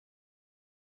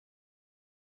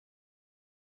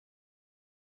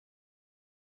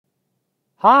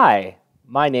Hi,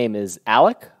 my name is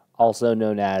Alec, also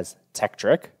known as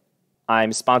Tektrick.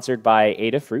 I'm sponsored by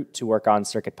Adafruit to work on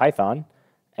CircuitPython,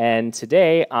 and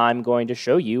today I'm going to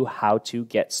show you how to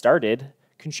get started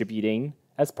contributing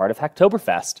as part of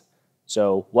Hacktoberfest.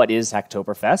 So what is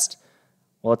Hacktoberfest?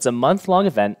 Well, it's a month-long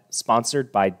event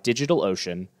sponsored by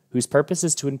DigitalOcean, whose purpose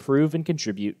is to improve and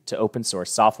contribute to open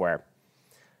source software.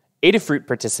 Adafruit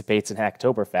participates in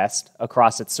Hacktoberfest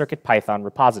across its CircuitPython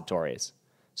repositories.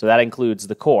 So that includes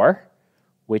the core,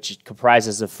 which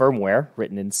comprises of firmware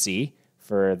written in C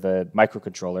for the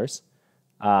microcontrollers,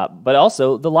 but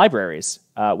also the libraries,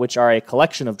 which are a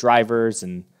collection of drivers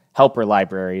and helper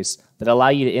libraries that allow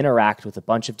you to interact with a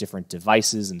bunch of different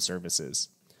devices and services.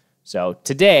 So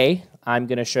today, I'm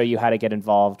going to show you how to get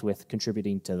involved with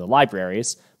contributing to the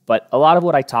libraries, but a lot of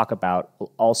what I talk about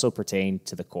will also pertain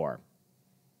to the core.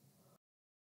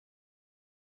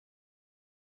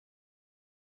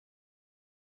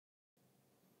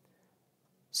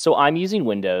 So I'm using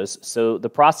Windows, so the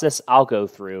process I'll go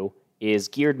through is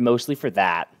geared mostly for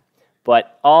that,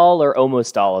 but all or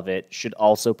almost all of it should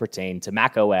also pertain to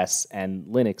Mac OS and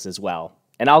Linux as well,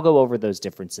 and I'll go over those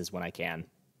differences when I can.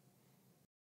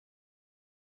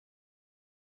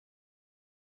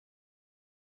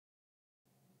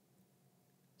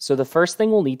 So the first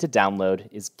thing we'll need to download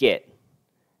is Git.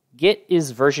 Git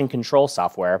is version control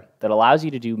software that allows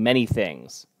you to do many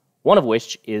things, one of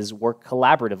which is work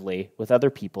collaboratively with other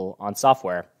people on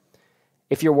software.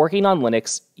 If you're working on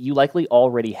Linux, you likely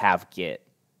already have Git.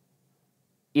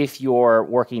 If you're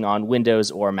working on Windows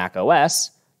or Mac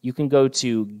OS, you can go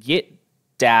to git-scm.com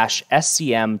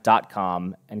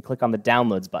and click on the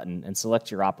Downloads button and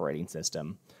select your operating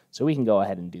system. So we can go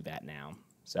ahead and do that now.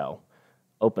 So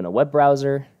open a web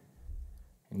browser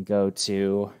and go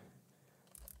to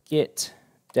git-scm.com.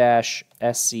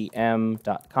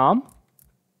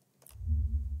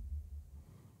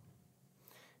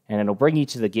 And it'll bring you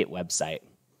to the Git website.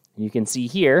 And you can see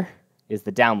here is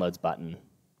the Downloads button.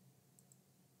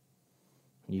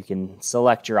 You can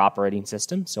select your operating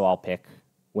system, so I'll pick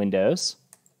Windows.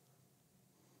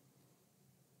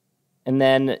 And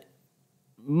then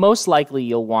most likely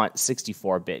you'll want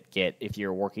 64-bit Git if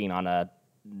you're working on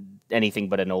anything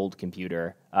but an old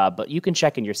computer. But you can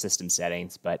check in your system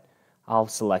settings, but I'll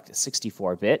select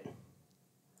 64-bit.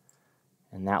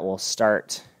 And that will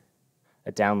start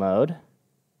a download.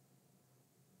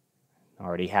 I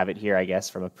already have it here, I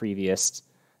guess, from a previous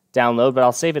download, but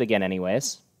I'll save it again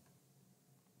anyways.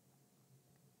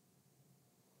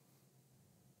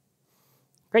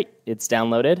 Great, it's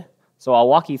downloaded. So I'll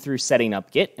walk you through setting up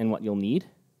Git and what you'll need.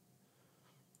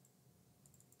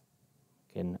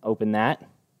 You can open that.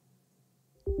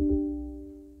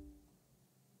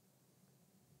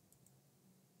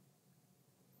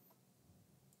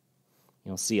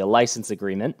 You'll see a license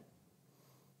agreement,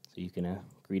 so you can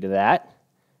agree to that.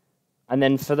 And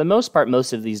then for the most part,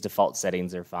 most of these default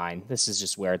settings are fine. This is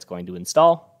just where it's going to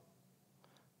install.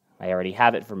 I already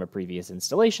have it from a previous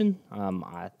installation.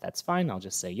 That's fine. I'll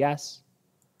just say yes.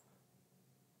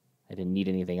 I didn't need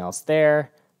anything else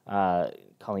there.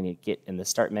 Calling it Git in the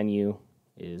start menu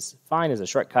is fine as a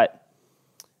shortcut.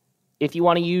 If you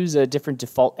want to use a different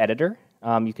default editor,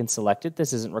 you can select it.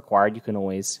 This isn't required. You can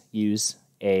always use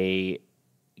the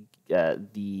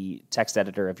text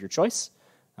editor of your choice.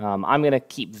 I'm going to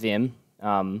keep Vim.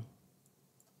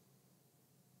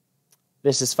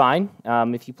 This is fine.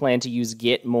 If you plan to use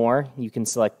Git more, you can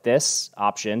select this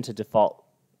option to default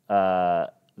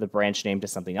the branch name to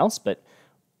something else, but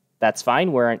that's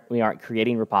fine. We aren't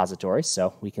creating repositories,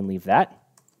 so we can leave that.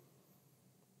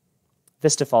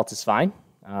 This default is fine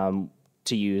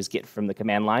to use Git from the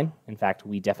command line. In fact,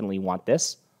 we definitely want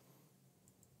this.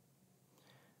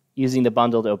 Using the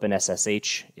bundled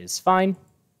OpenSSH is fine.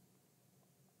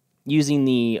 Using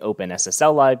the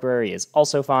OpenSSL library is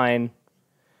also fine.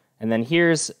 And then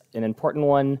here's an important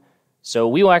one. So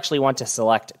we will actually want to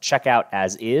select checkout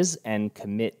as is and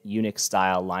commit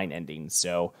Unix-style line endings.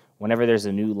 So whenever there's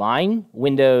a new line,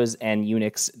 Windows and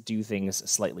Unix do things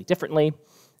slightly differently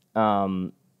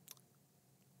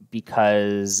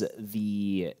because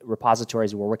the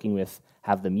repositories we're working with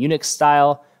have them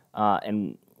Unix-style,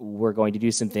 and we're going to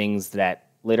do some things that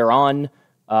later on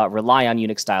rely on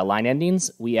Unix-style line endings.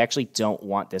 We actually don't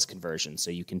want this conversion.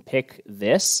 So you can pick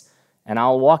this, and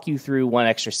I'll walk you through one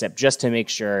extra step just to make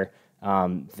sure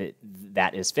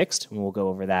that is fixed, and we'll go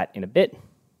over that in a bit.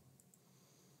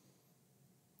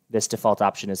 This default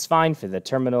option is fine for the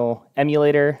terminal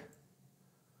emulator.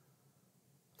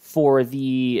 For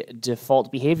the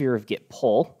default behavior of git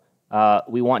pull,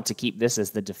 we want to keep this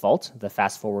as the default, the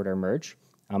fast forward or merge.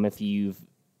 If you've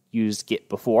used Git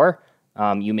before,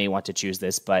 you may want to choose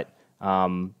this, but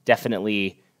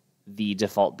Definitely the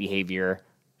default behavior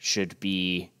should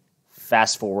be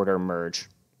fast forward or merge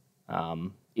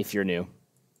if you're new.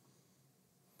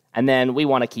 And then we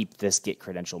want to keep this Git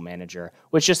credential manager,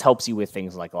 which just helps you with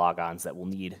things like logons that we'll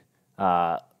need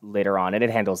later on, and it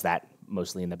handles that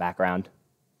mostly in the background.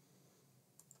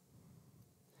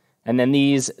 And then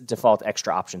these default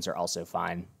extra options are also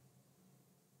fine.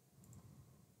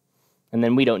 And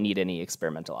then we don't need any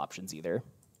experimental options either.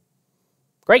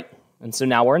 Great. And so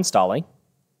now we're installing.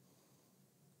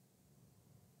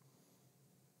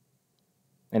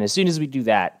 And as soon as we do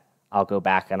that, I'll go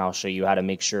back and I'll show you how to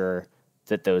make sure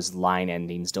that those line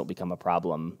endings don't become a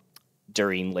problem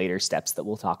during later steps that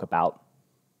we'll talk about.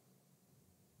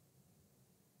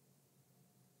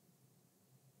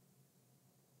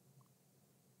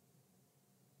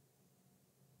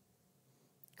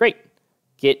 Great.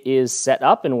 Git is set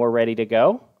up and we're ready to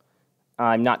go.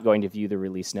 I'm not going to view the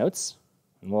release notes,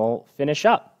 and we'll finish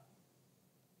up.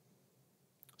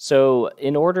 So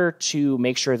in order to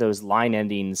make sure those line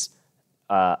endings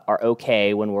are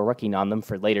okay when we're working on them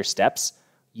for later steps,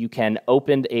 you can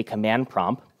open a command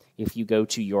prompt. If you go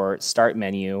to your start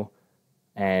menu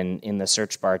and in the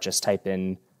search bar just type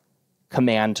in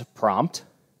command prompt,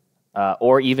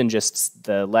 or even just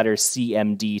the letters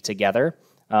CMD together,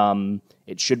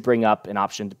 it should bring up an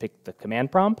option to pick the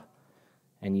command prompt,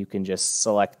 and you can just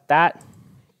select that.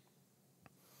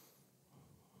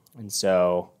 And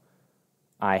so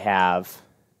I have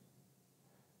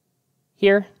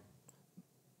here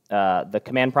the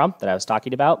command prompt that I was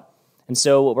talking about. And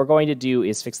so what we're going to do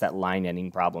is fix that line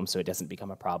ending problem so it doesn't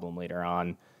become a problem later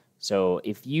on. So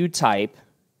if you type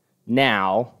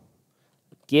now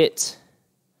git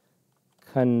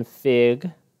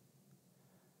config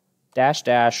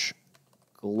 --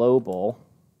 global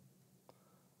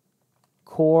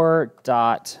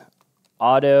core.auto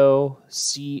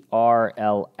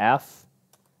crlf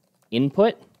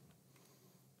input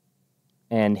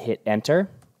and hit enter.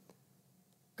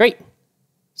 Great.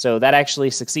 So that actually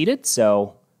succeeded.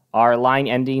 So our line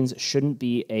endings shouldn't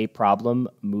be a problem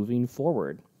moving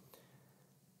forward.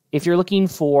 If you're looking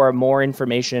for more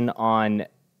information on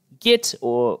Git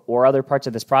or other parts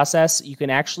of this process, you can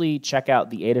actually check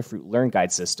out the Adafruit Learn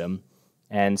Guide system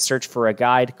and search for a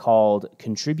guide called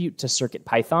Contribute to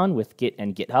CircuitPython with Git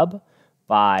and GitHub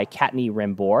by Kattni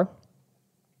Rambor.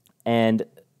 And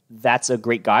that's a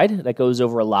great guide that goes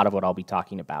over a lot of what I'll be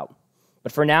talking about.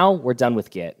 But for now, we're done with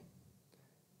Git.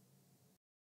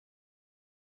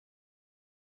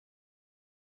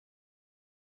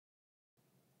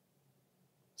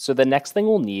 So the next thing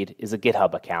we'll need is a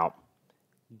GitHub account.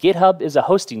 GitHub is a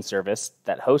hosting service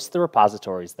that hosts the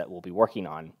repositories that we'll be working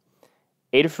on.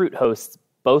 Adafruit hosts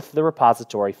both the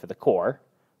repository for the core,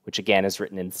 which again is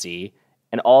written in C,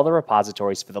 and all the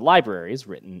repositories for the libraries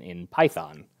written in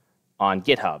Python on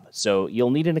GitHub. So you'll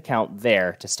need an account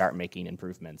there to start making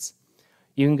improvements.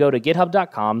 You can go to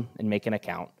github.com and make an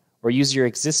account, or use your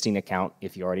existing account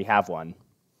if you already have one.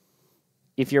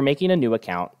 If you're making a new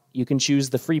account, you can choose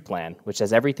the free plan, which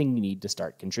has everything you need to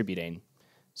start contributing.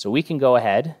 So we can go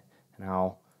ahead, and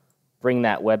I'll bring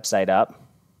that website up.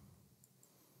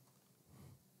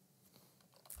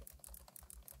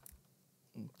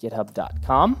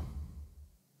 github.com.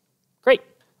 Great.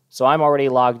 So I'm already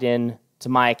logged in to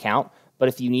my account, but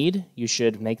if you need, you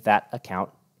should make that account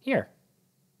here.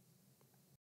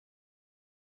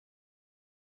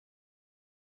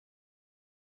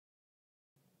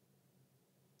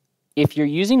 If you're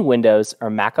using Windows or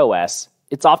Mac OS,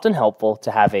 it's often helpful to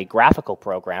have a graphical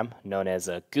program, known as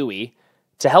a GUI,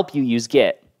 to help you use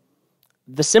Git.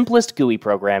 The simplest GUI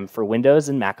program for Windows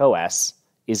and Mac OS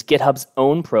is GitHub's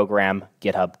own program,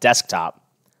 GitHub Desktop.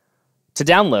 To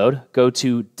download, go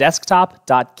to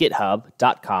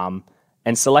desktop.github.com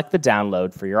and select the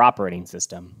download for your operating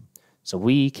system. So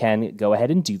we can go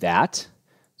ahead and do that.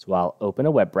 So I'll open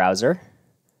a web browser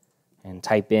and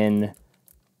type in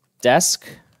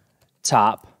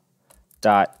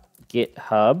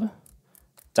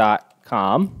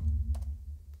desktop.github.com.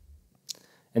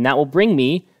 And that will bring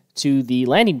me to the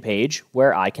landing page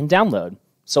where I can download.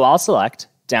 So I'll select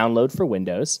Download for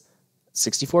Windows,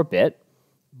 64-bit.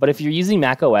 But if you're using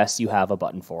Mac OS, you have a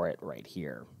button for it right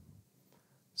here.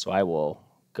 So I will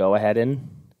go ahead and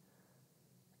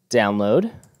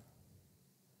download.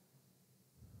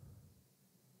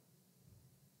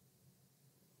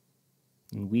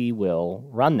 And we will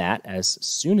run that as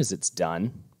soon as it's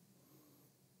done.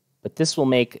 But this will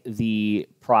make the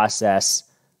process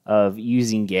of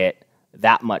using Git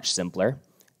that much simpler.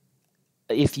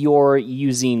 If you're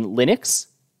using Linux,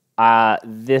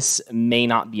 this may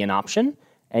not be an option,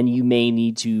 and you may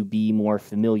need to be more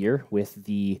familiar with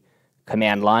the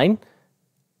command line.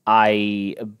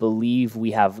 I believe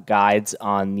we have guides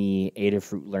on the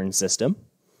Adafruit Learn system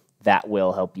that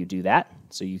will help you do that.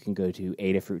 So you can go to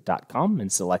adafruit.com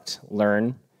and select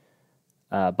Learn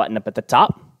button up at the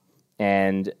top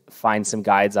and find some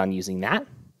guides on using that.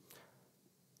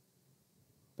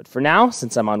 But for now,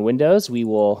 since I'm on Windows, we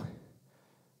will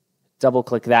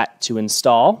double-click that to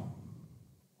install.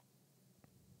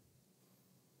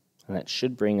 And that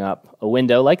should bring up a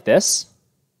window like this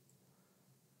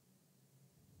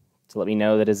to let me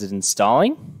know that it is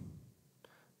installing.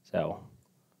 So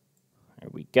there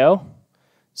we go.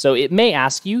 So it may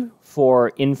ask you for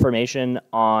information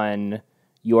on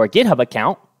your GitHub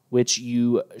account, which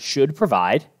you should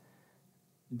provide,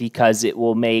 because it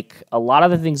will make a lot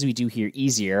of the things we do here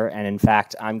easier. And in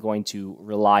fact, I'm going to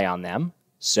rely on them.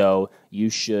 So you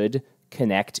should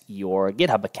connect your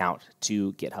GitHub account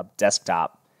to GitHub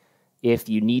Desktop if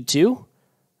you need to,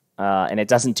 and it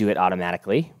doesn't do it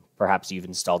automatically. Perhaps you've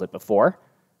installed it before.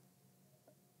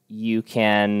 You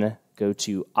can go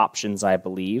to Options, I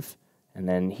believe, and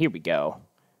then here we go.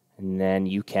 And then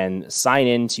you can sign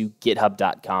in to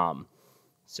github.com.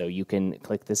 So you can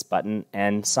click this button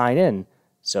and sign in.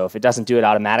 So if it doesn't do it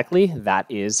automatically, that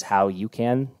is how you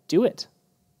can do it.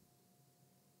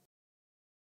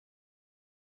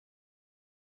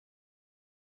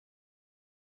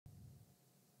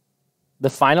 The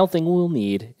final thing we'll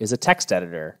need is a text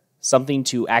editor, something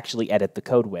to actually edit the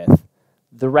code with.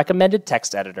 The recommended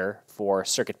text editor for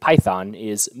CircuitPython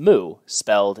is Mu,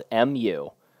 spelled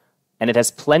M-U, and it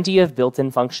has plenty of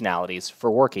built-in functionalities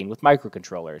for working with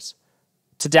microcontrollers.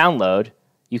 To download,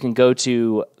 you can go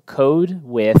to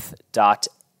codewith.mu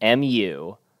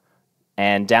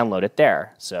and download it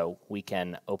there. So we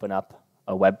can open up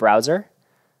a web browser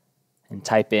and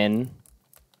type in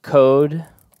codewith.mu,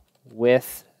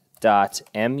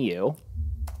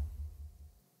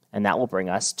 and that will bring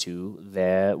us to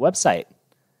the website.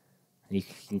 You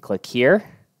can click here,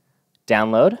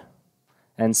 download,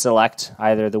 and select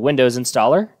either the Windows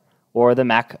installer or the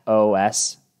Mac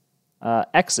OS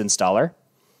X installer.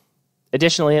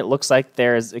 Additionally, it looks like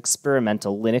there's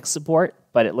experimental Linux support,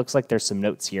 but it looks like there's some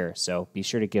notes here, so be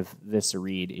sure to give this a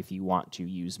read if you want to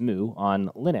use Mu on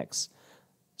Linux.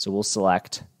 So we'll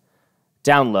select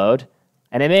download,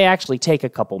 and it may actually take a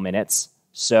couple minutes,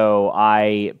 so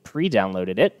I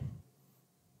pre-downloaded it.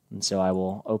 And so I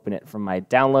will open it from my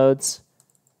downloads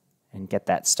and get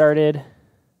that started.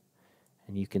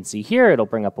 And you can see here, it'll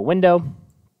bring up a window.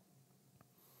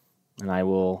 And I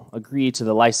will agree to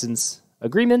the license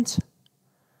agreement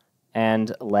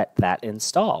and let that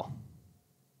install.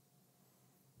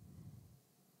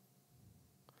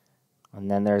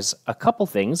 And then there's a couple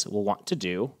things we'll want to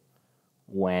do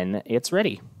when it's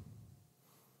ready.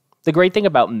 The great thing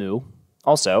about Mu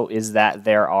also is that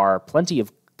there are plenty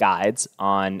of guides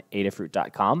on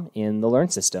adafruit.com in the Learn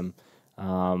system.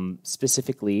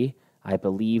 Specifically, I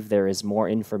believe there is more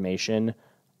information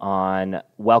on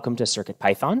Welcome to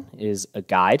CircuitPython is a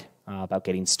guide about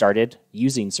getting started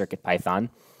using CircuitPython.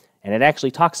 And it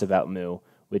actually talks about Mu,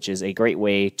 which is a great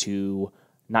way to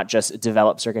not just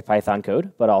develop CircuitPython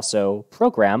code, but also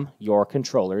program your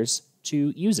controllers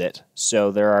to use it.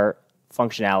 So there are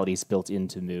functionalities built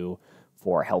into Mu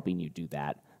for helping you do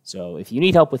that. So if you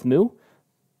need help with Mu,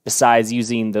 besides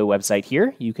using the website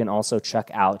here, you can also check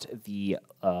out the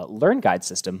Learn Guide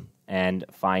system and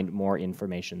find more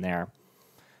information there.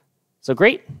 So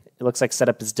great, it looks like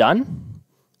setup is done,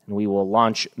 and we will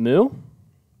launch Mu.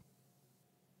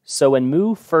 So when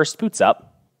Mu first boots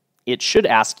up, it should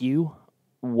ask you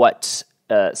what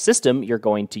system you're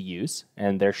going to use,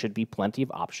 and there should be plenty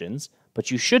of options,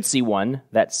 but you should see one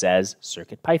that says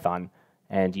CircuitPython,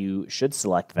 and you should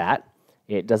select that.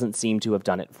 It doesn't seem to have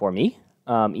done it for me,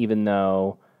 even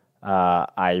though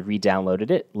I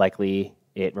re-downloaded it. Likely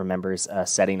it remembers a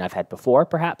setting I've had before,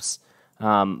 perhaps.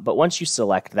 But once you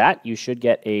select that, you should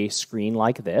get a screen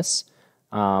like this.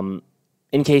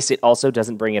 In case it also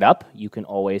doesn't bring it up, you can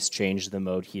always change the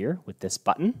mode here with this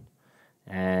button,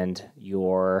 and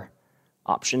your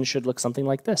option should look something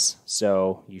like this.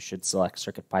 So you should select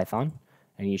CircuitPython,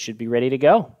 and you should be ready to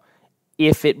go.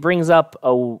 If it brings up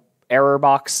a error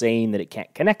box saying that it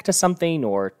can't connect to something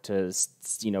or to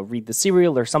read the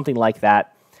serial or something like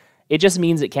that, it just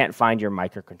means it can't find your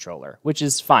microcontroller, which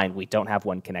is fine. We don't have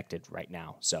one connected right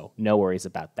now, so no worries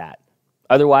about that.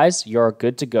 Otherwise, you're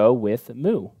good to go with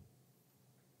Mu.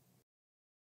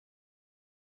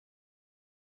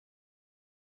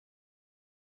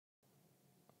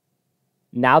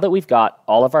 Now that we've got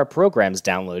all of our programs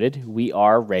downloaded, we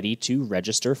are ready to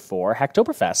register for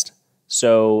Hacktoberfest.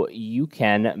 So you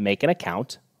can make an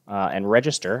account and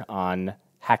register on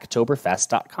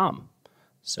hacktoberfest.com.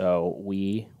 So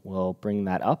we will bring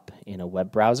that up in a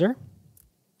web browser.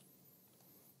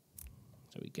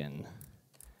 So we can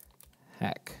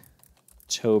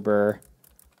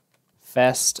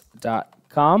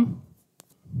hacktoberfest.com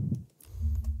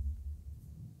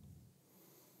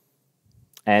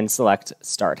and select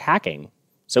Start Hacking.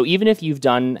 So even if you've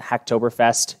done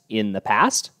Hacktoberfest in the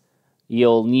past,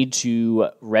 you'll need to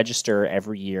register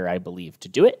every year, I believe, to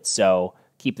do it. So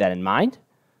keep that in mind.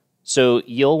 So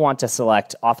you'll want to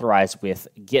select Authorize with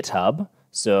GitHub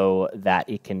so that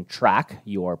it can track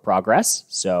your progress.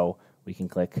 So we can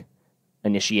click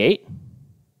Initiate,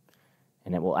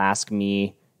 and it will ask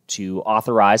me to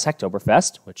authorize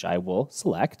Hacktoberfest, which I will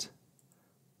select.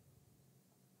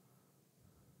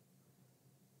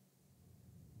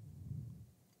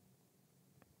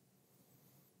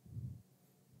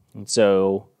 And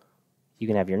so you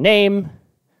can have your name,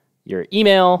 your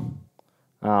email,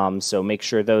 so make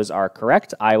sure those are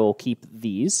correct. I will keep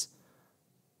these.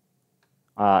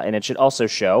 And it should also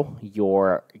show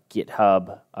your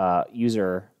GitHub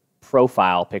user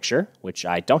profile picture, which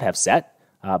I don't have set.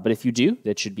 But if you do,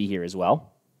 that should be here as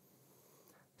well.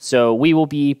 So we will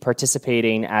be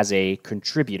participating as a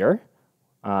contributor,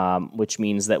 which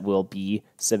means that we'll be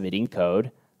submitting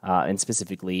code and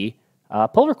specifically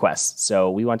pull requests.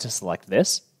 So we want to select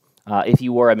this. If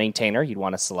you were a maintainer, you'd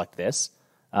want to select this.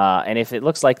 And if it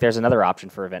looks like there's another option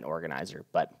for event organizer,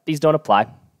 but these don't apply,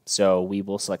 so we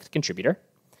will select contributor.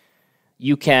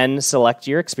 You can select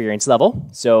your experience level,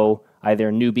 so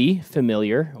either newbie,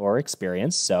 familiar, or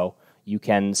experienced. So you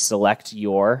can select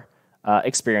your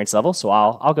experience level, so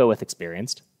I'll go with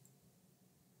experienced.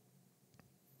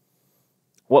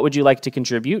 What would you like to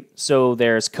contribute? So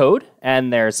there's code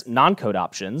and there's non-code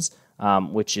options,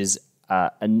 which is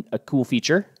a cool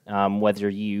feature, whether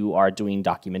you are doing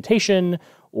documentation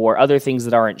or other things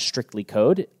that aren't strictly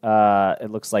code.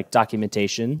 It looks like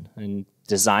documentation and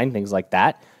design, things like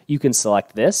that. You can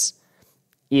select this.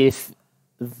 If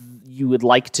you would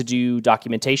like to do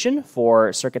documentation for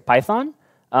CircuitPython,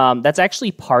 that's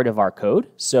actually part of our code.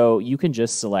 So you can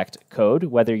just select code,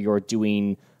 whether you're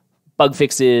doing bug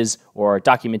fixes or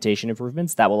documentation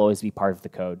improvements, that will always be part of the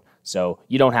code. So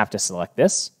you don't have to select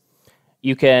this.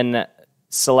 You can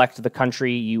select the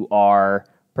country you are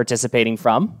participating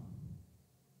from.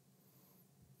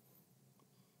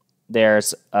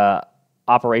 There's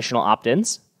operational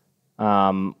opt-ins.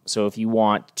 So if you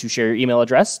want to share your email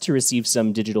address to receive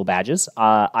some digital badges,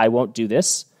 I won't do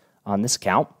this on this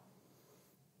account.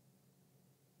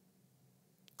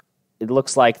 It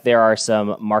looks like there are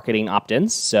some marketing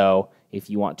opt-ins. So if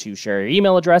you want to share your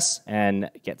email address and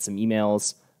get some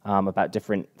emails about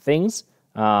different things,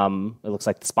 it looks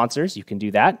like the sponsors, you can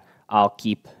do that. I'll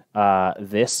keep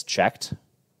this checked.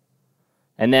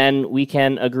 And then we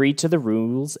can agree to the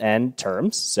rules and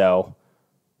terms. So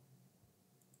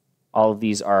all of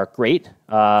these are great.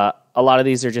 A lot of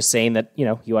these are just saying that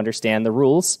you understand the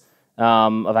rules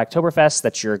of Hacktoberfest,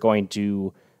 that you're going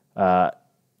to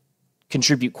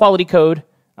contribute quality code,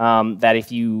 that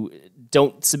if you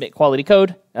don't submit quality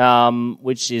code,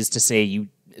 which is to say you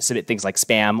submit things like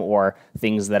spam or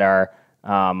things that are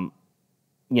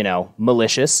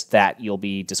malicious, that you'll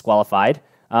be disqualified,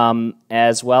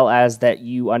 as well as that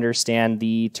you understand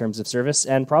the terms of service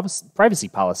and privacy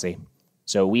policy.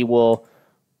 So we will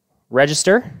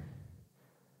register,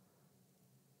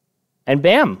 and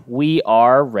bam, we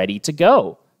are ready to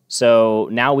go. So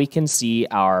now we can see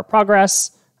our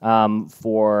progress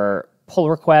for pull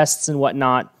requests and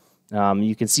whatnot.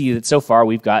 You can see that so far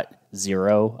we've got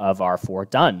 0 of our 4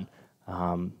 done.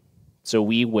 So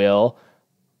we will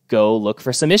go look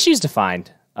for some issues to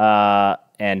find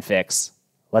and fix.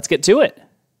 Let's get to it.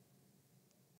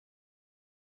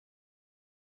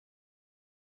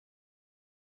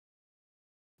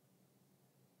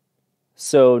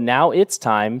 So now it's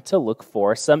time to look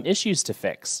for some issues to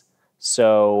fix.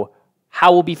 So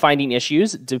how we'll be finding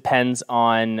issues depends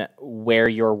on where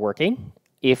you're working.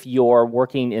 If you're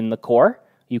working in the core,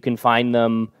 you can find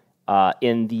them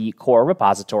in the core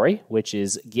repository, which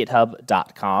is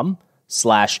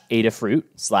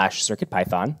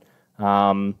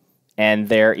github.com/Adafruit/CircuitPython. And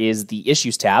there is the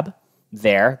Issues tab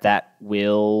there that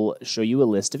will show you a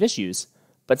list of issues.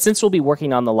 But since we'll be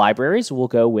working on the libraries, we'll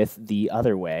go with the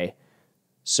other way.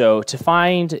 So to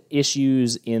find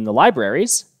issues in the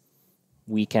libraries,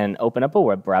 we can open up a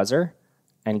web browser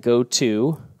and go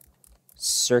to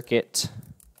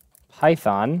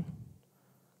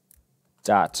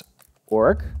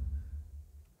circuitpython.org.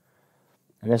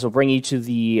 And this will bring you to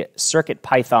the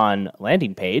CircuitPython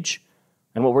landing page.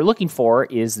 And what we're looking for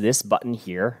is this button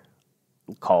here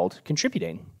called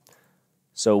Contributing.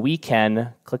 So we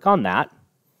can click on that.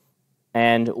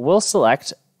 and we'll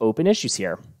select Open Issues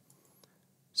here.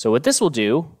 So what this will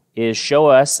do is show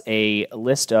us a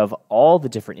list of all the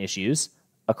different issues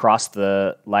across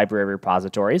the library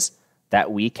repositories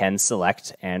that we can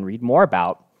select and read more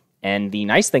about. And the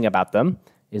nice thing about them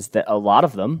is that a lot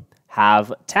of them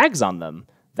have tags on them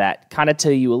that kind of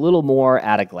tell you a little more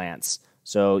at a glance.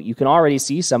 So you can already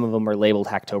see some of them are labeled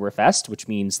Hacktoberfest, which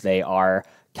means they are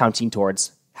counting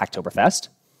towards Hacktoberfest.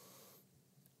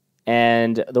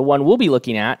 And the one we'll be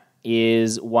looking at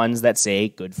is ones that say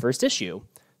good first issue.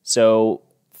 So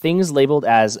things labeled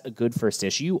as a good first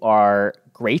issue are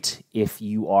great if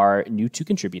you are new to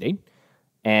contributing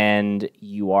and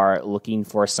you are looking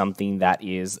for something that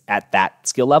is at that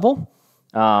skill level.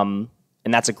 And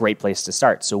that's a great place to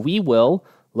start. So we will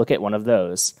look at one of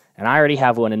those. And I already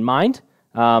have one in mind,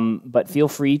 but feel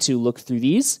free to look through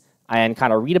these and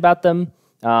kind of read about them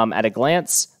at a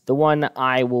glance. The one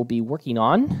I will be working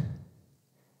on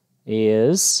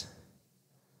is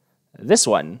this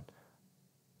one.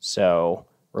 So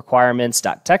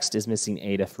requirements.txt is missing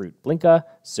Adafruit Blinka.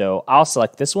 So I'll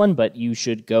select this one, but you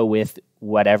should go with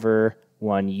whatever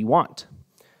one you want.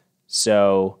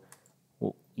 So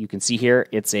you can see here,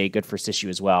 it's a good first issue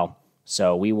as well.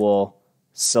 So we will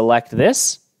select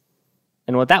this.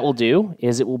 And what that will do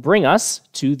is it will bring us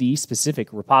to the specific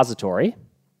repository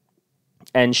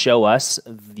and show us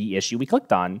the issue we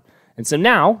clicked on. And so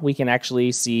now we can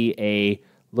actually see a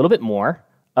little bit more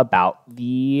about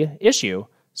the issue.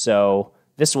 So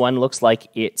this one looks like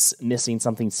it's missing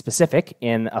something specific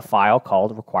in a file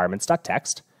called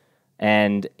requirements.txt.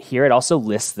 And here it also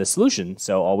lists the solution.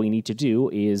 So all we need to do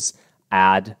is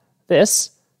add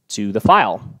this to the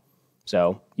file.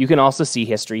 So you can also see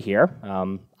history here.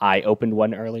 I opened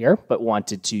one earlier, but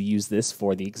wanted to use this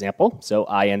for the example. So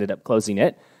I ended up closing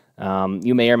it.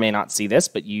 You may or may not see this,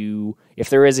 but if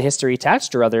there is a history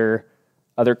attached or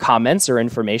other comments or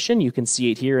information, you can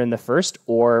see it here in the first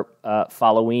or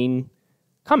following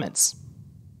comments.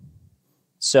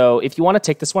 So if you want to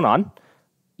take this one on,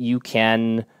 you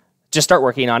can just start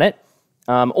working on it.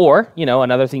 Or,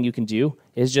 another thing you can do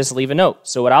is just leave a note.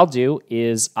 So what I'll do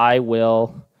is I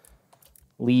will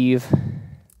leave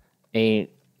a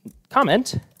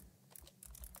comment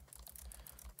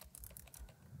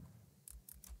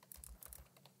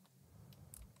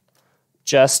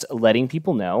just letting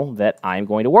people know that I'm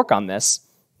going to work on this.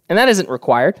 And that isn't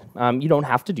required. You don't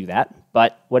have to do that.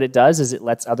 But what it does is it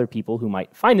lets other people who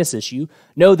might find this issue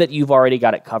know that you've already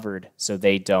got it covered so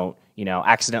they don't,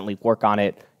 accidentally work on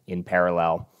it in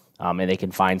parallel. And they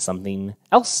can find something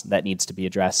else that needs to be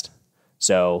addressed.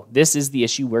 So this is the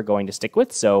issue we're going to stick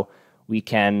with. So we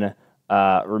can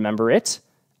remember it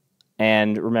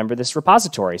and remember this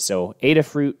repository. So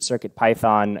Adafruit,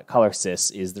 CircuitPython,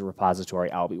 ColorSys is the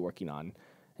repository I'll be working on.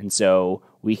 And so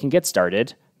we can get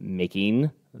started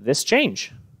making this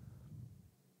change.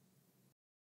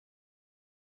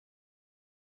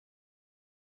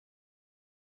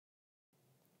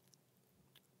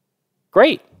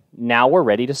 Great. Now we're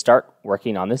ready to start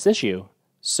working on this issue.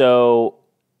 So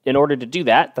in order to do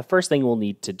that, the first thing we'll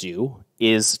need to do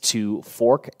is to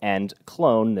fork and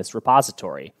clone this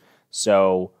repository.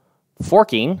 So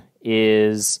forking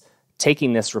is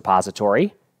taking this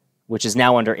repository, which is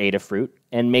now under Adafruit,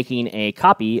 and making a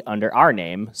copy under our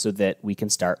name so that we can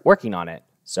start working on it.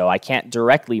 So I can't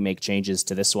directly make changes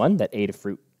to this one that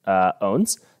Adafruit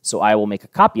owns, so I will make a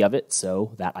copy of it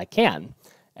so that I can.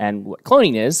 And what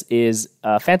cloning is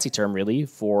a fancy term really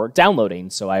for downloading.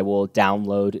 So I will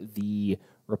download the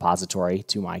repository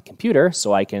to my computer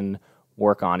so I can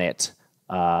work on it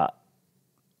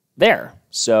there.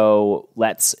 So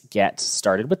let's get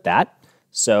started with that.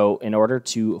 So in order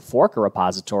to fork a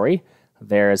repository,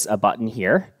 there's a button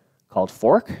here called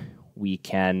fork. We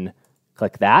can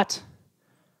click that,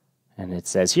 and it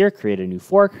says here, create a new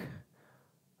fork.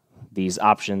 These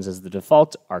options as the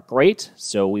default are great,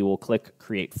 so we will click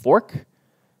create fork.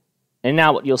 And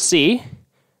now what you'll see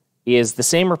is the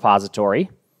same repository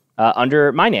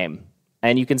under my name.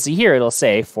 And you can see here it'll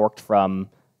say forked from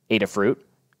Adafruit,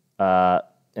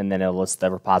 and then it'll list the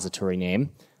repository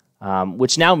name,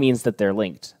 which now means that they're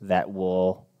linked. That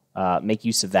will make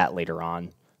use of that later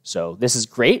on. So this is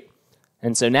great.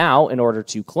 And so now, in order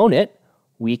to clone it,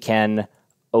 we can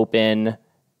open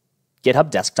GitHub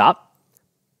Desktop,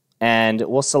 and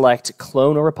we'll select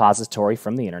clone a repository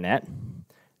from the internet.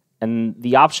 And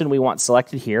the option we want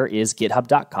selected here is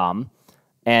github.com.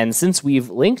 And since we've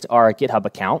linked our GitHub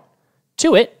account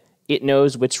to it, it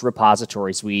knows which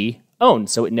repositories we own.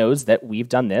 So it knows that we've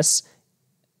done this.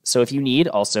 So if you need,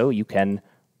 also, you can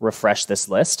refresh this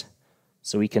list.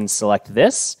 So we can select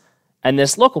this. And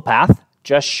this local path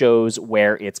just shows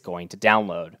where it's going to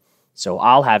download. So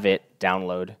I'll have it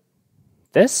download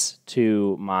this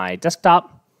to my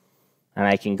desktop, and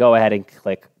I can go ahead and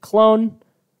click clone,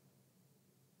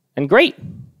 and great.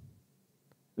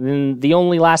 Then the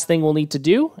only last thing we'll need to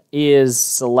do is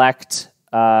select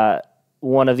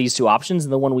one of these two options,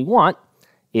 and the one we want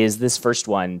is this first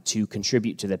one, to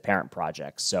contribute to the parent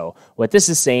project. So what this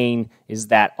is saying is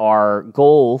that our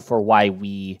goal for why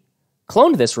we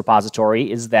cloned this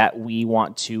repository is that we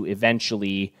want to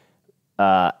eventually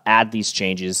add these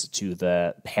changes to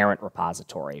the parent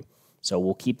repository. So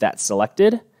we'll keep that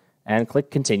selected and click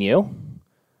continue.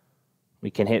 We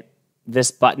can hit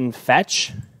this button,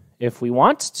 fetch, if we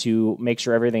want to make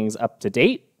sure everything's up to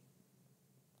date.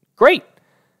 Great.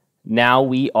 Now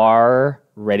we are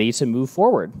ready to move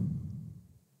forward.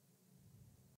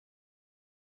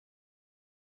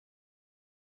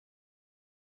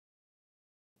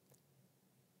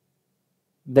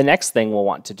 The next thing we'll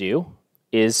want to do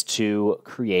is to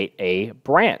create a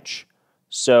branch.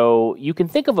 So you can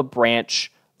think of a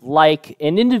branch like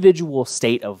an individual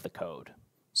state of the code.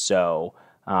 So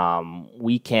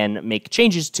we can make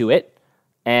changes to it,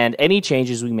 and any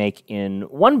changes we make in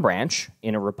one branch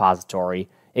in a repository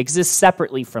exist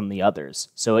separately from the others.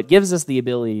 So it gives us the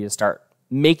ability to start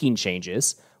making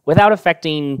changes without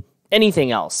affecting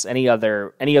anything else, any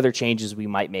other changes we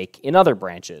might make in other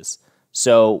branches.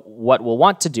 So what we'll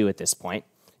want to do at this point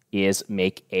is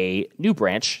make a new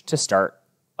branch to start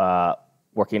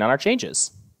working on our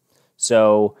changes.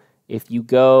 So if you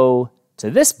go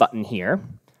to this button here,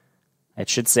 it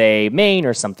should say main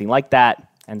or something like that,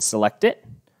 and select it.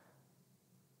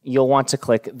 You'll want to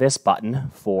click this button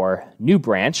for new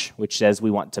branch, which says we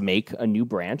want to make a new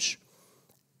branch.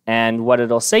 And what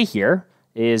it'll say here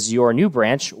is your new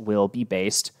branch will be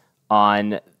based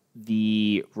on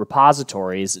the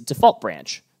repository's default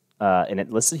branch. And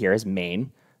it listed here as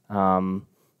main. And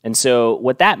so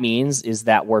what that means is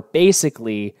that we're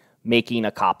basically making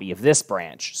a copy of this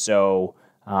branch. So,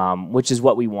 which is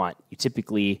what we want. You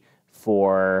typically,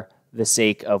 for the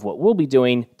sake of what we'll be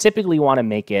doing, typically want to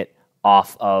make it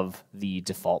off of the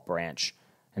default branch.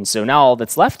 And so now all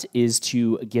that's left is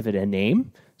to give it a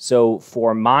name. So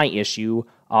for my issue,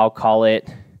 I'll call it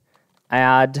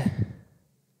add-missing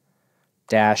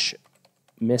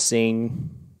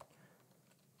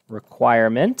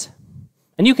requirement.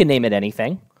 And you can name it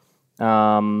anything.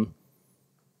 And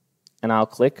I'll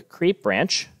click create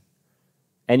branch.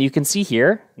 And you can see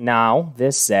here, now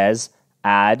this says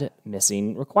add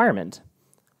missing requirement.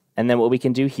 And then what we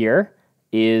can do here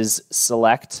is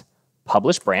select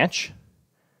publish branch.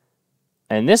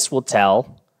 And this will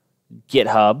tell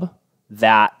GitHub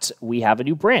that we have a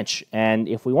new branch. And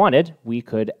if we wanted, we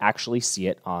could actually see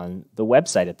it on the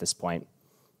website at this point.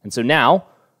 And so now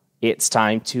it's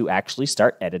time to actually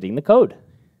start editing the code.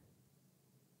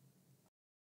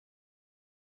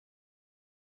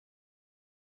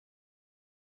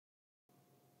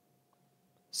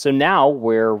 So now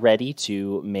we're ready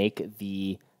to make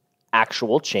the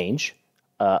actual change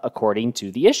according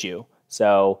to the issue.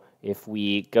 So if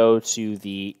we go to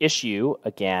the issue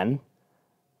again,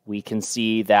 we can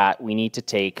see that we need to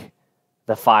take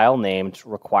the file named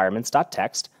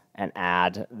requirements.txt and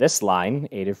add this line,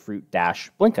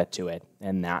 Adafruit-Blinka, to it,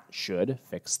 and that should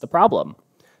fix the problem.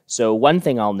 So one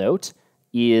thing I'll note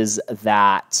is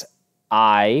that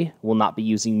I will not be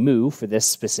using moo for this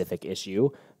specific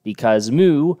issue, because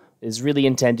moo is really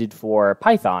intended for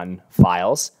Python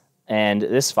files, and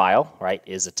this file, right,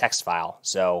 is a text file.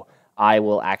 So I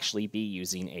will actually be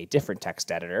using a different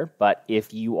text editor. But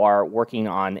if you are working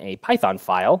on a Python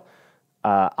file,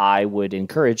 I would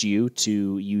encourage you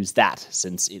to use that,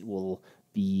 since it will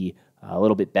be a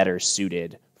little bit better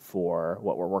suited for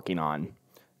what we're working on.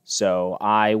 So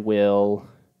I will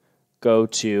go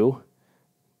to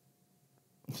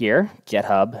here,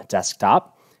 GitHub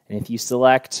Desktop. And if you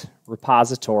select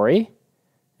repository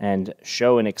and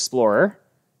show in Explorer,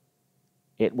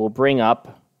 it will bring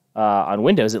up, on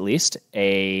Windows at least,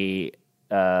 the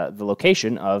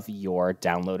location of your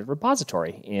downloaded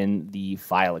repository in the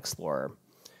File Explorer.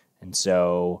 And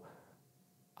so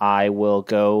I will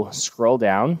go scroll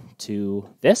down to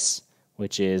this,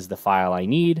 which is the file I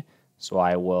need. So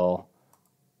I will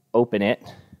open it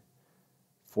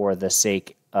for the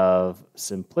sake of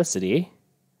simplicity.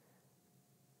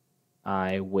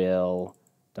 I will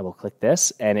double click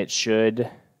this, and it should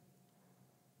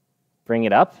bring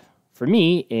it up for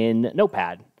me in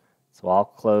Notepad. So I'll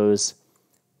close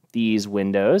these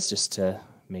windows just to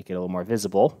make it a little more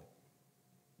visible.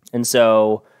 And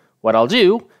so what I'll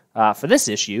do for this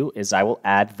issue is I will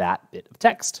add that bit of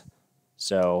text.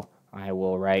 So I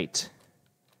will write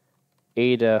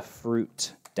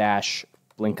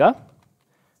Adafruit-Blinka,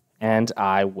 and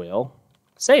I will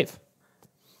save.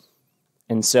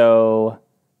 And so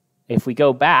if we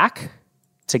go back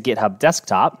to GitHub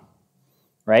Desktop,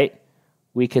 right,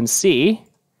 we can see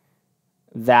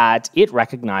that it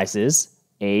recognizes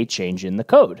a change in the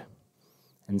code.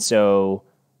 And so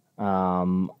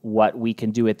what we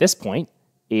can do at this point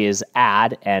is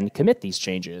add and commit these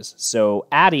changes. So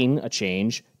adding a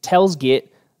change tells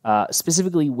Git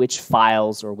specifically which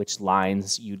files or which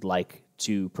lines you'd like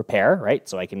to prepare, right?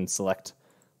 So I can select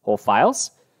whole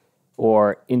files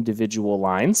or individual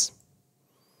lines.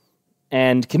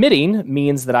 And committing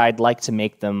means that I'd like to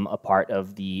make them a part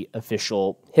of the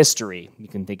official history. You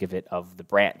can think of it of the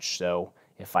branch. So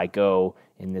if I go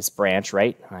in this branch,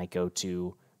 right, and I go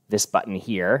to this button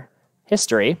here,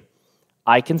 history,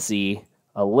 I can see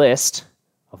a list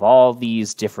of all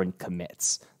these different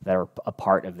commits that are a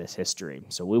part of this history.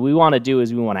 So what we want to do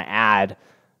is we want to add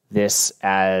this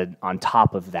on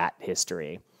top of that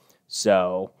history.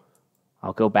 So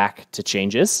I'll go back to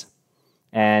changes.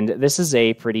 And this is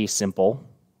a pretty simple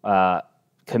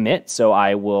commit. So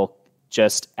I will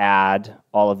just add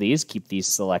all of these, keep these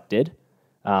selected.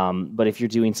 But if you're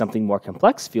doing something more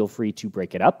complex, feel free to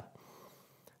break it up.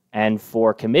 And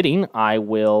for committing, I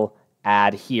will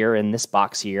add here in this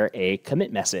box here a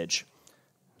commit message.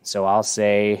 So I'll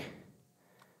say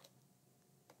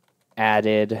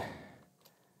added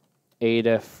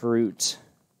Adafruit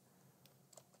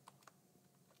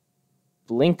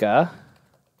Blinka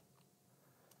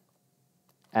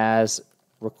as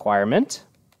requirement.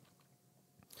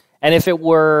 And if it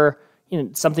were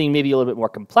something maybe a little bit more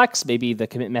complex, maybe the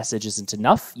commit message isn't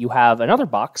enough, you have another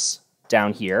box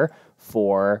down here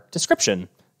for description.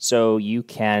 So you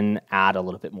can add a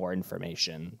little bit more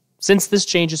information. Since this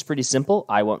change is pretty simple,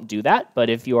 I won't do that. But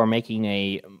if you are making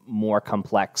a more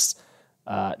complex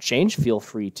change, feel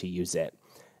free to use it.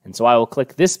 And so I will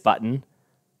click this button,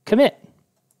 commit.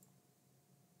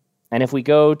 And if we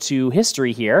go to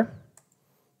history here,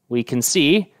 we can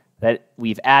see that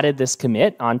we've added this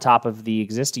commit on top of the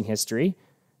existing history,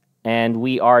 and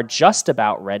we are just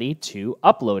about ready to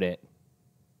upload it.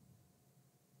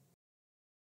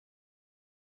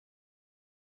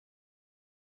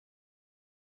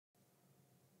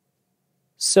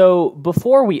 So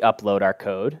before we upload our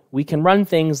code, we can run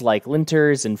things like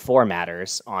linters and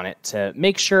formatters on it to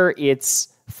make sure it's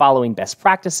following best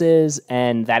practices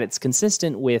and that it's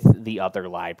consistent with the other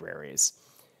libraries.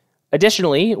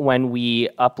 Additionally, when we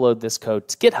upload this code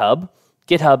to GitHub,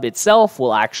 GitHub itself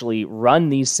will actually run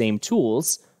these same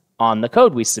tools on the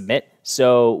code we submit.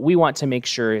 So we want to make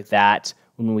sure that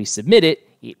when we submit it,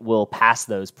 it will pass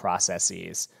those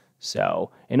processes.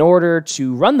 So in order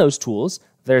to run those tools,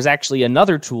 there's actually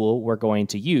another tool we're going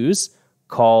to use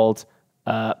called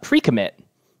Precommit,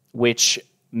 which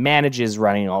manages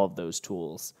running all of those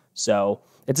tools. So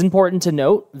it's important to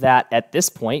note that at this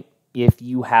point, if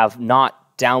you have not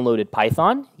downloaded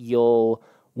Python, you'll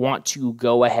want to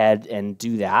go ahead and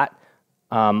do that.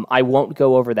 I won't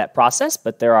go over that process,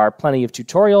 but there are plenty of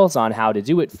tutorials on how to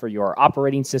do it for your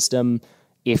operating system.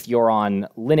 If you're on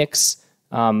Linux,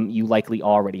 you likely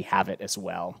already have it as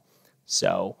well.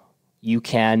 So you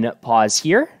can pause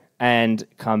here and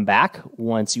come back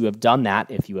once you have done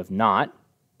that if you have not.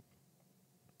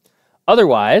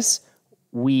 Otherwise,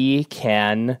 we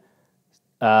can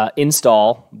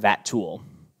install that tool.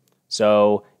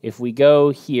 So if we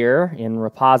go here in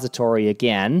repository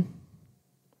again,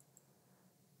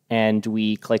 and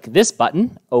we click this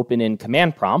button, open in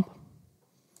command prompt,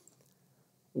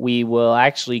 we will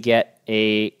actually get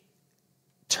a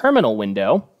terminal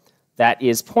window that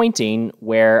is pointing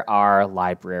where our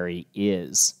library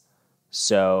is.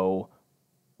 So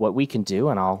what we can do,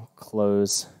 and I'll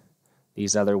close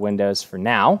these other windows for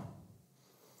now.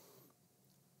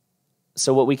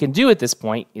 So what we can do at this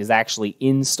point is actually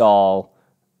install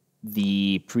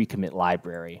the pre-commit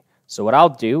library. So what I'll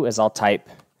do is I'll type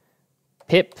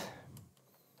pip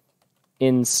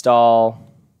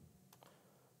install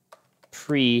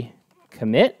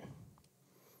pre-commit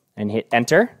and hit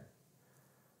enter.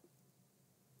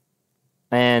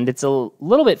 And it's a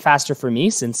little bit faster for me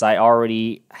since I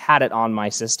already had it on my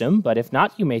system, but if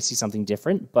not, you may see something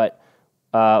different. But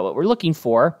what we're looking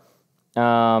for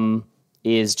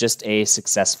is just a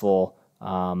successful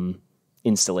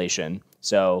installation.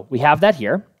 So we have that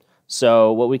here.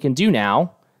 So what we can do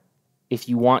now, if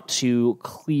you want to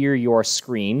clear your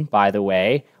screen, by the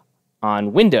way,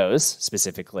 on Windows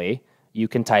specifically, you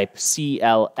can type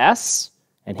CLS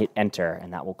and hit enter,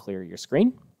 and that will clear your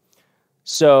screen.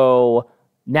 So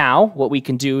now what we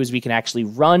can do is we can actually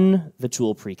run the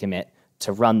tool pre-commit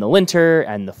to run the linter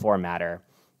and the formatter.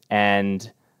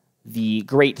 And the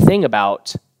great thing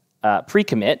about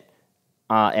pre-commit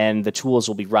and the tools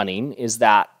will be running, is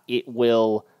that it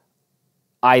will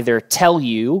either tell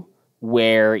you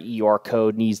where your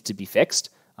code needs to be fixed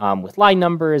with line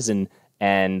numbers,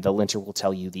 and the linter will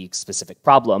tell you the specific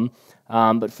problem.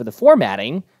 But for the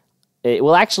formatting, it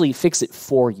will actually fix it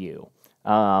for you.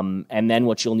 And then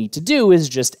what you'll need to do is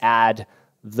just add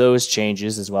those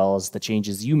changes as well as the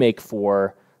changes you make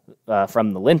from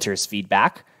the linter's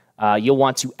feedback. You'll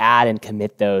want to add and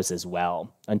commit those as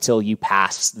well until you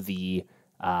pass the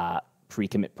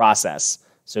pre-commit process.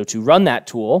 So to run that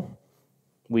tool,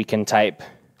 we can type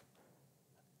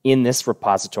in this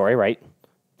repository, right,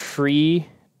 pre-commit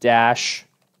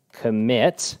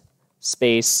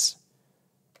space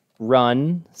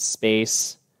run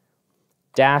space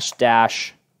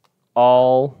 --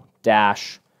 all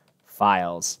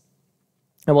files.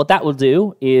 And what that will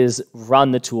do is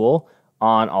run the tool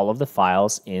on all of the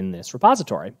files in this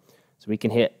repository. So we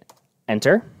can hit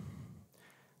enter,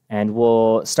 and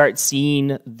we'll start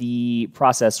seeing the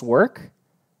process work.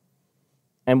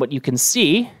 And what you can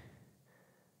see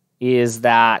is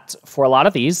that for a lot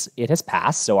of these, it has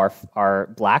passed. So our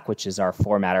black, which is our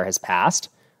formatter, has passed.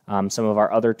 Some of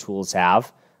our other tools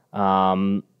have.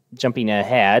 Jumping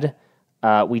ahead,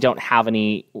 we don't have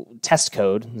any test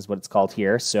code, is what it's called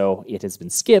here, so it has been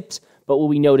skipped. But what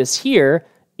we notice here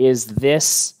is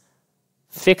this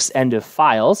fix end of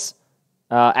files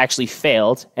actually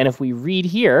failed. And if we read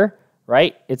here,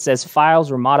 right, it says files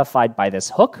were modified by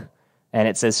this hook, and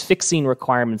it says fixing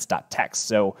requirements.txt.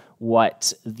 So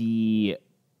what the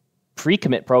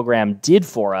pre-commit program did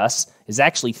for us is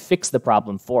actually fix the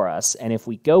problem for us. And if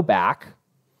we go back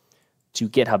to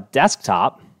GitHub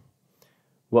Desktop,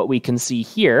 what we can see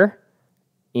here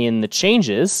in the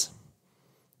changes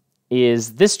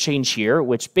is this change here,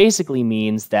 which basically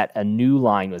means that a new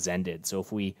line was ended. So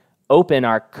if we open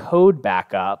our code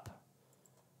back up,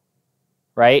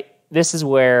 right, this is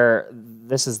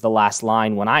the last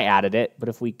line when I added it. But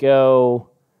if we go,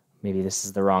 maybe this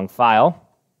is the wrong file,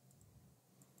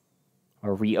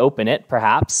 or reopen it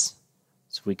perhaps.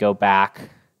 So we go back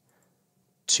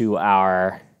to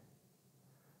our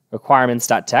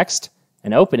requirements.txt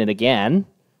and open it again,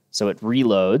 so it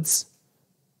reloads.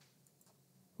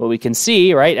 What we can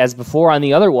see, right, as before on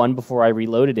the other one, before I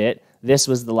reloaded it, this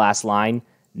was the last line.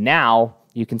 Now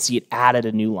you can see it added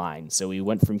a new line. So we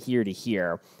went from here to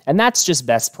here. And that's just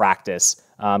best practice.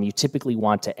 You typically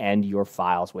want to end your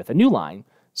files with a new line.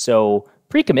 So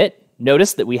pre-commit,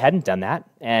 notice that we hadn't done that,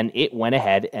 and it went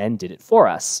ahead and did it for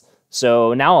us.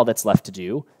 So now all that's left to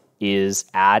do is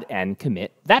add and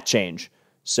commit that change.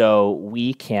 So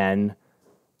we can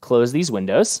close these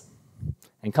windows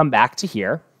and come back to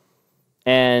here.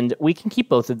 And we can keep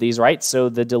both of these, right? So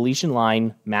the deletion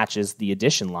line matches the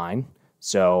addition line.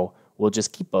 So we'll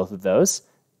just keep both of those.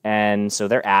 And so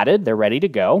they're added, they're ready to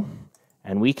go.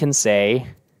 And we can say,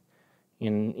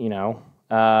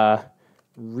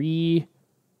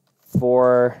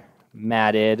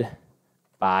 reformatted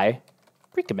by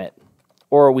pre-commit.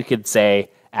 Or we could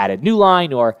say added new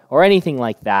line or anything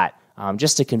like that,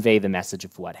 just to convey the message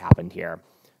of what happened here.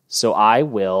 So I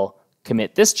will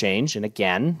commit this change. And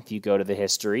again, if you go to the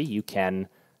history, you can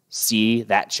see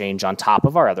that change on top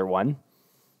of our other one.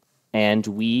 And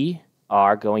we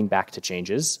are going back to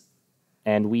changes,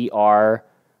 and we are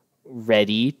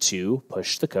ready to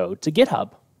push the code to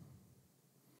GitHub.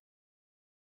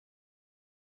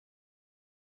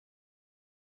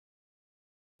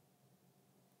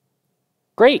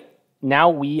 Great. Now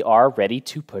we are ready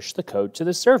to push the code to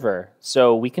the server.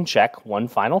 So we can check one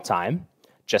final time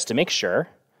just to make sure.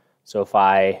 So if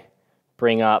I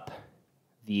bring up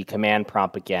the command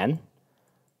prompt again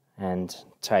and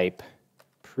type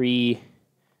pre-commit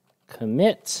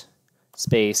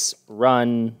space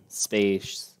run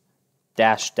space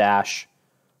 --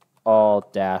 all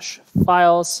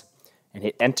files and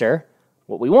hit enter,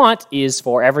 what we want is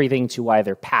for everything to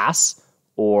either pass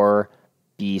or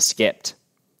be skipped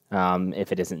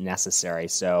if it isn't necessary.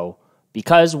 So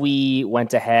because we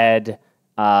went ahead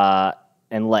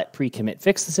and let pre-commit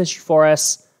fix this issue for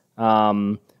us,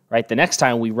 right, the next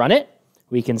time we run it,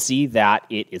 we can see that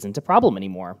it isn't a problem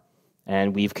anymore.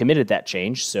 And we've committed that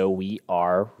change, so we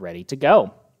are ready to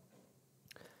go.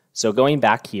 So going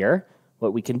back here,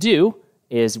 what we can do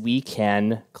is we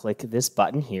can click this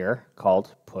button here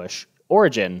called Push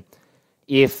Origin.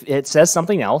 If it says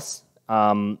something else,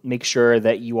 make sure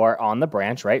that you are on the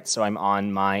branch, right? So I'm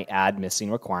on my Add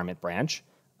Missing Requirement branch.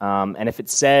 And if it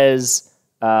says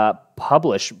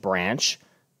Publish branch,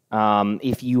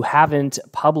 if you haven't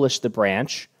published the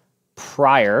branch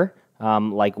prior,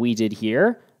 like we did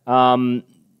here,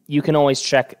 you can always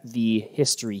check the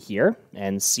history here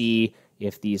and see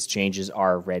if these changes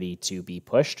are ready to be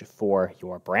pushed for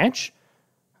your branch.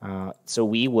 So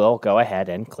we will go ahead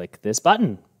and click this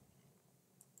button.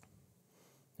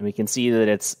 And we can see that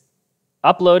it's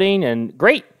uploading, and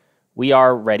great, we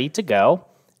are ready to go.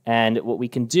 And what we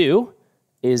can do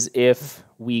is if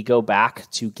we go back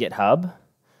to GitHub,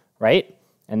 right?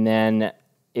 And then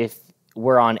if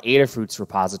we're on Adafruit's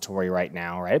repository right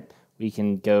now, right? We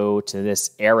can go to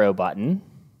this arrow button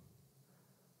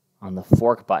on the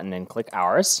fork button and click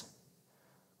ours.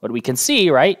 What we can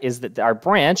see, right, is that our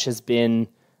branch has been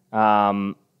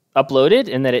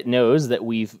uploaded and that it knows that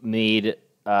we've made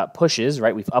pushes,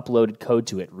 right? We've uploaded code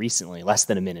to it recently, less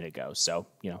than a minute ago. So,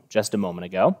 just a moment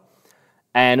ago.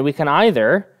 And we can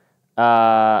either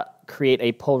create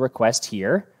a pull request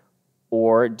here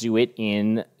or do it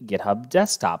in GitHub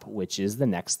Desktop, which is the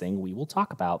next thing we will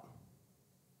talk about.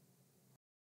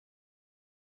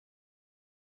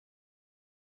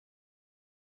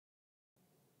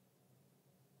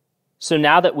 So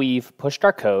now that we've pushed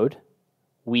our code,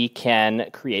 we can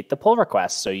create the pull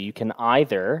request. So you can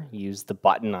either use the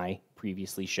button I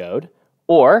previously showed,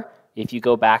 or if you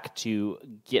go back to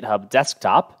GitHub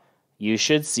Desktop, you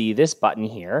should see this button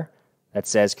here that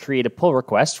says create a pull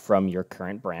request from your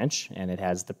current branch, and it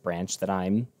has the branch that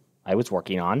I was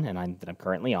working on and that I'm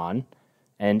currently on,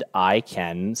 and I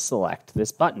can select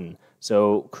this button.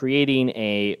 So creating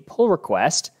a pull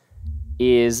request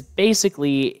is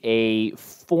basically a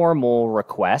formal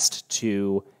request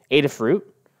to Adafruit,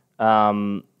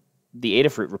 the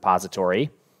Adafruit repository,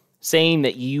 saying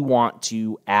that you want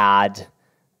to add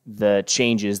the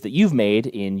changes that you've made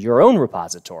in your own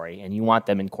repository and you want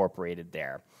them incorporated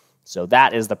there. So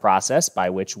that is the process by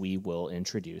which we will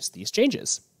introduce these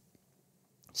changes.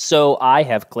 So I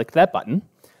have clicked that button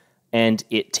and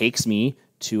it takes me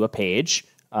to a page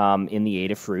in the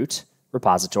Adafruit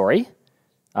repository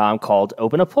called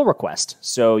Open a Pull Request.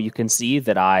 So you can see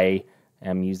that I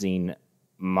am using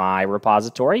my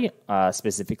repository,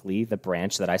 specifically the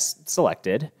branch that I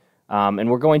selected, and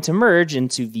we're going to merge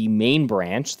into the main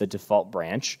branch, the default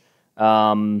branch,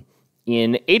 in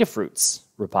Adafruit's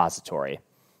repository.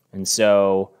 And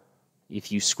so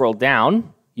if you scroll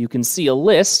down, you can see a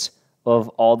list of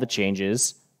all the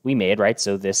changes we made, right?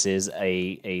 So this is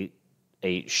a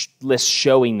list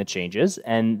showing the changes,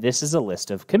 and this is a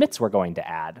list of commits we're going to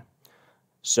add.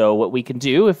 So what we can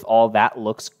do, if all that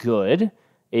looks good,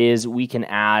 is we can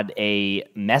add a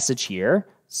message here.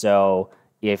 So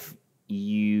if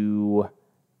you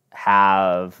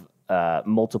have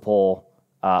multiple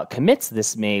commits,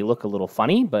 this may look a little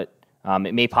funny, but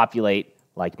it may populate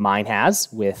like mine has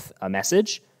with a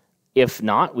message. If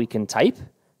not, we can type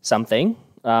something.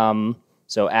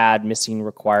 So add missing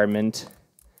requirement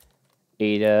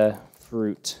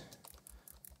Adafruit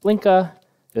Blinka,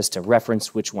 just to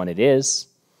reference which one it is.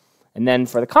 And then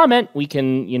for the comment, we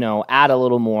can, add a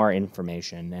little more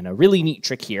information. And a really neat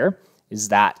trick here is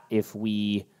that if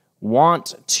we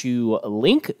want to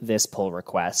link this pull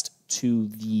request to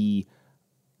the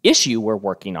issue we're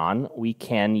working on, we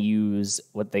can use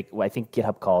what I think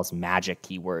GitHub calls magic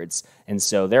keywords. And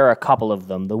so there are a couple of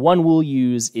them. The one we'll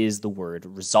use is the word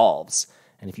resolves.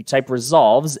 And if you type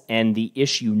resolves and the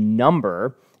issue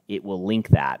number, it will link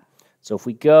that. So if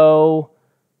we go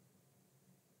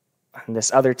in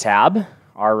this other tab,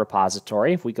 our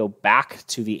repository, if we go back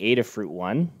to the Adafruit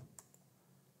one,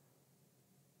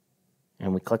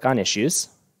 and we click on issues,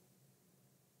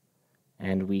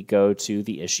 and we go to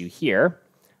the issue here,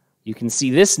 you can see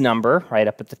this number right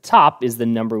up at the top is the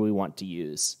number we want to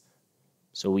use.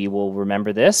 So we will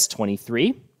remember this,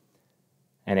 23,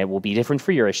 and it will be different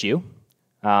for your issue.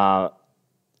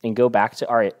 And go back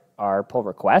to our pull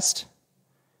request,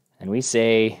 and we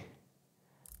say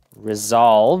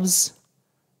resolves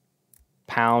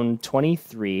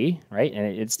 #23, right?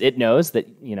 And it knows that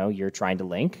you're trying to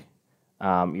link.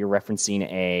 You're referencing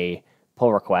a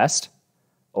pull request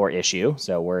or issue,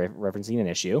 so we're referencing an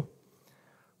issue.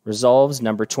 Resolves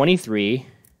number 23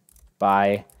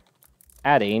 by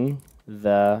adding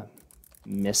the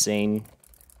missing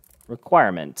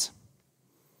requirement.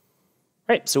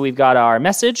 Right, so we've got our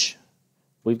message,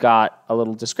 we've got a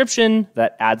little description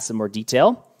that adds some more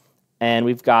detail, and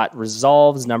we've got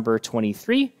resolves number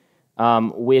 23,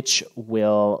 which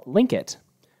will link it.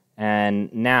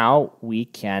 And now we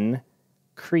can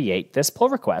create this pull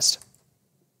request.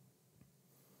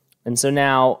 And so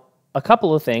now a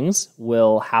couple of things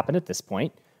will happen at this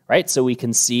point, right? So we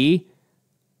can see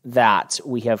that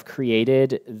we have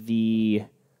created the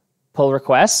pull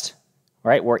request,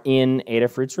 right? We're in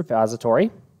Adafruit's repository.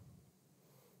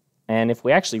 And if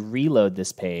we actually reload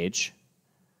this page,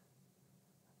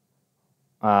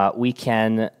 we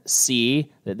can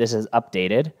see that this is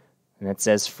updated. And it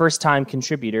says first-time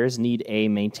contributors need a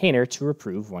maintainer to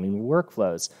approve running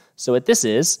workflows. So what this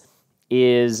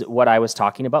is what I was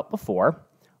talking about before,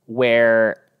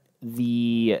 where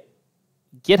the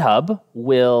GitHub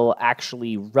will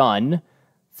actually run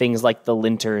things like the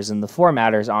linters and the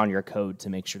formatters on your code to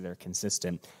make sure they're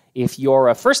consistent. If you're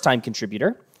a first-time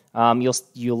contributor,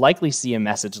 you'll likely see a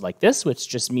message like this, which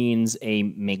just means a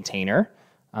maintainer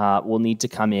will need to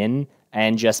come in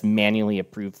and just manually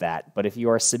approve that. But if you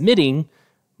are submitting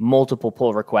multiple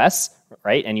pull requests,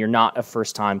 right, and you're not a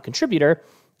first-time contributor,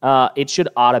 it should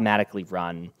automatically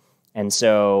run. And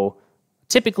so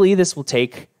typically this will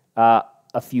take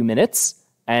a few minutes,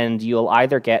 and you'll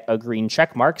either get a green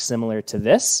check mark similar to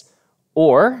this,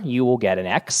 or you will get an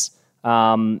X,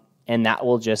 and that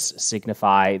will just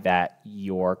signify that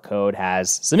your code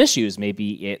has some issues.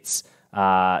 Maybe it's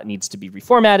needs to be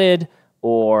reformatted,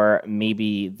 or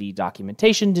maybe the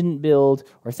documentation didn't build,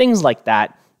 or things like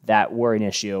that that were an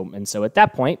issue. And so at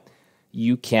that point,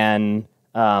 you can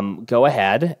go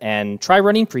ahead and try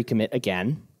running pre-commit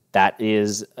again. That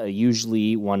is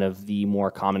usually one of the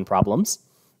more common problems.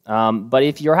 But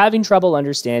if you're having trouble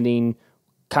understanding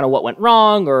kind of what went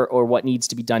wrong or what needs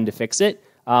to be done to fix it,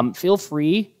 feel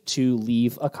free to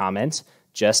leave a comment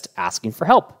just asking for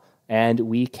help, and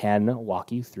we can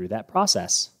walk you through that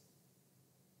process.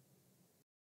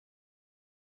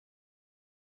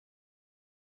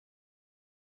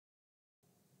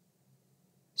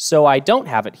 So I don't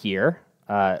have it here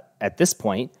at this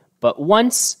point, but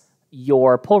once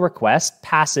your pull request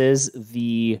passes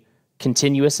the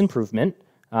continuous improvement,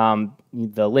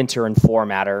 the linter and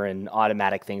formatter and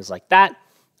automatic things like that,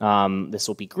 this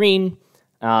will be green,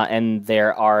 and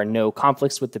there are no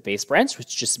conflicts with the base branch,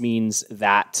 which just means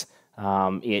that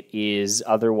it is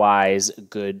otherwise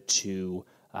good to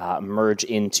merge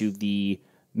into the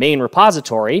main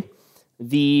repository.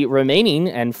 The remaining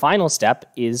and final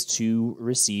step is to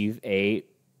receive a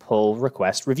pull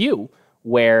request review,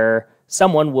 where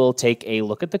someone will take a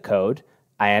look at the code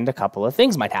and a couple of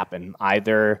things might happen.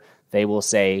 Either they will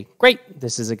say, great,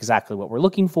 this is exactly what we're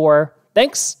looking for,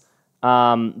 thanks.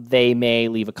 They may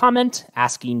leave a comment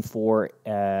asking for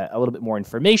a little bit more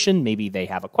information. Maybe they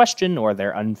have a question or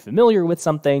they're unfamiliar with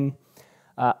something.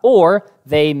 Or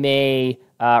they may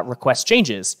request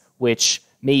changes, which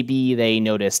maybe they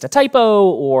noticed a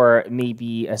typo, or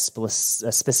maybe a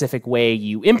specific way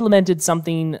you implemented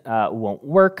something won't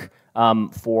work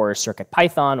for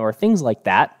CircuitPython or things like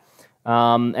that.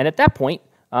 And at that point,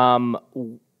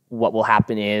 what will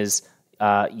happen is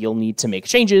you'll need to make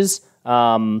changes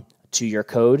to your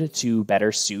code to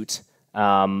better suit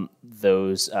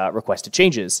those requested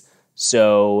changes.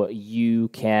 So you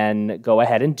can go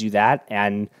ahead and do that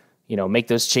and make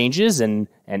those changes and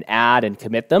add and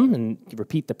commit them and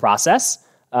repeat the process.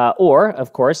 Or,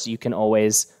 of course, you can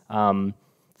always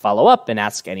follow up and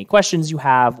ask any questions you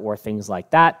have or things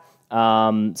like that,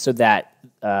 so that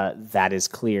that is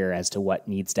clear as to what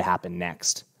needs to happen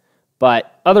next.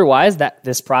 But otherwise,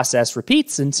 this process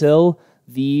repeats until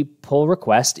the pull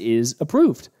request is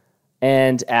approved.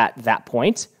 And at that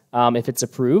point, if it's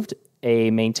approved,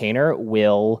 a maintainer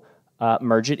will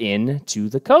merge it into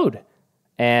the code.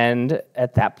 And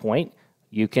at that point,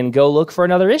 you can go look for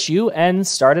another issue and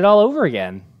start it all over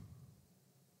again.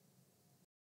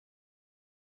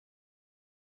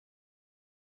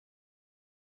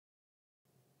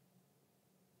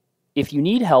 If you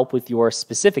need help with your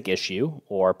specific issue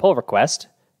or pull request,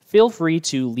 feel free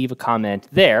to leave a comment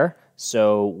there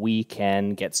so we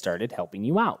can get started helping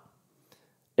you out.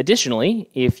 Additionally,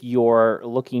 if you're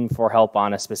looking for help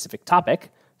on a specific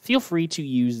topic, feel free to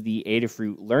use the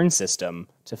Adafruit Learn system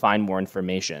to find more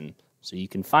information. So you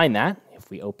can find that if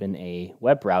we open a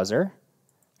web browser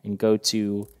and go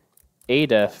to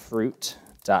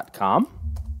adafruit.com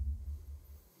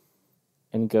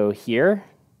and go here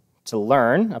to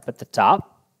Learn up at the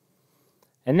top.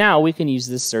 And now we can use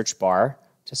this search bar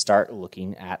to start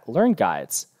looking at Learn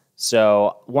guides.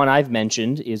 So one I've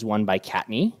mentioned is one by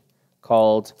Kattni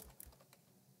called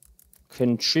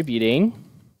Contributing,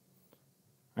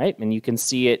 right? And you can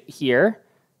see it here.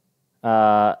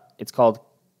 It's called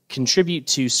Contribute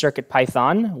to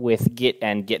CircuitPython with Git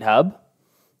and GitHub.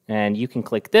 And you can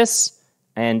click this,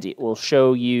 and it will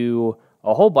show you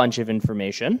a whole bunch of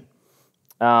information.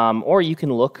 Or you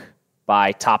can look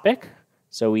by topic.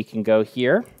 So we can go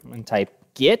here and type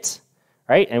Git,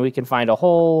 right? And we can find a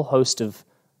whole host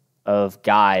of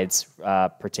guides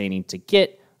pertaining to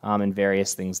Git and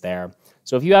various things there.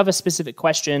 So if you have a specific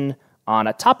question on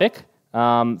a topic,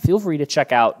 feel free to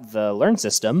check out the Learn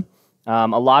system. A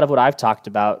lot of what I've talked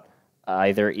about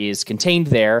either is contained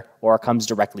there or comes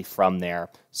directly from there.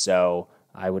 So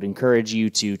I would encourage you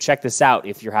to check this out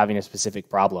if you're having a specific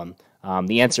problem.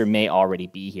 The answer may already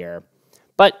be here.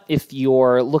 But if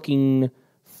you're looking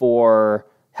for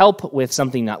help with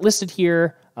something not listed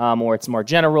here, or it's more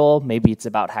general, maybe it's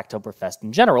about Hacktoberfest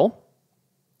in general,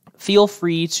 feel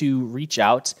free to reach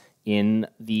out in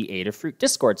the Adafruit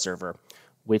Discord server,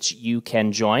 which you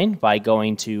can join by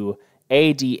going to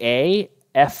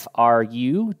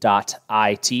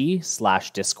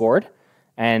adafru.it/Discord,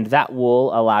 and that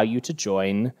will allow you to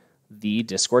join the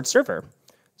Discord server.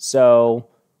 So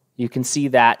you can see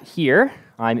that here,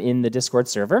 I'm in the Discord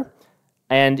server,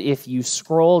 and if you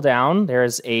scroll down,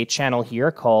 there's a channel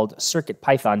here called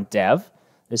CircuitPython Dev.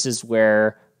 This is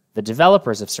where the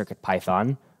developers of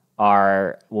CircuitPython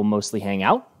will mostly hang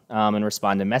out and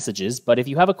respond to messages. But if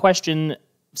you have a question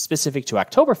specific to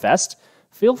Hacktoberfest,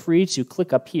 feel free to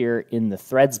click up here in the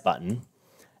Threads button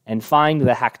and find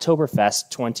the Hacktoberfest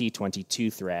 2022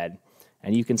 thread.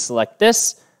 And you can select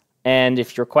this, and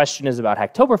if your question is about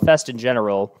Hacktoberfest in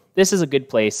general, this is a good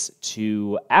place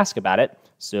to ask about it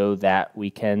so that we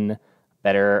can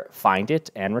better find it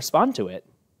and respond to it.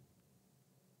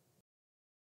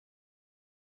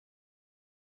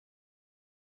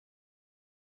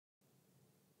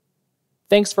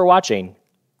 Thanks for watching.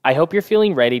 I hope you're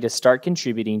feeling ready to start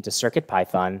contributing to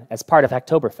CircuitPython as part of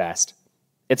Hacktoberfest.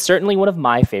 It's certainly one of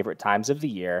my favorite times of the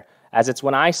year, as it's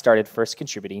when I started first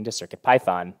contributing to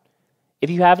CircuitPython.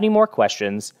 If you have any more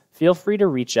questions, feel free to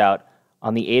reach out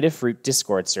on the Adafruit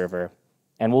Discord server,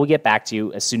 and we'll get back to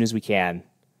you as soon as we can.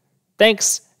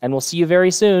 Thanks, and we'll see you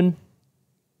very soon.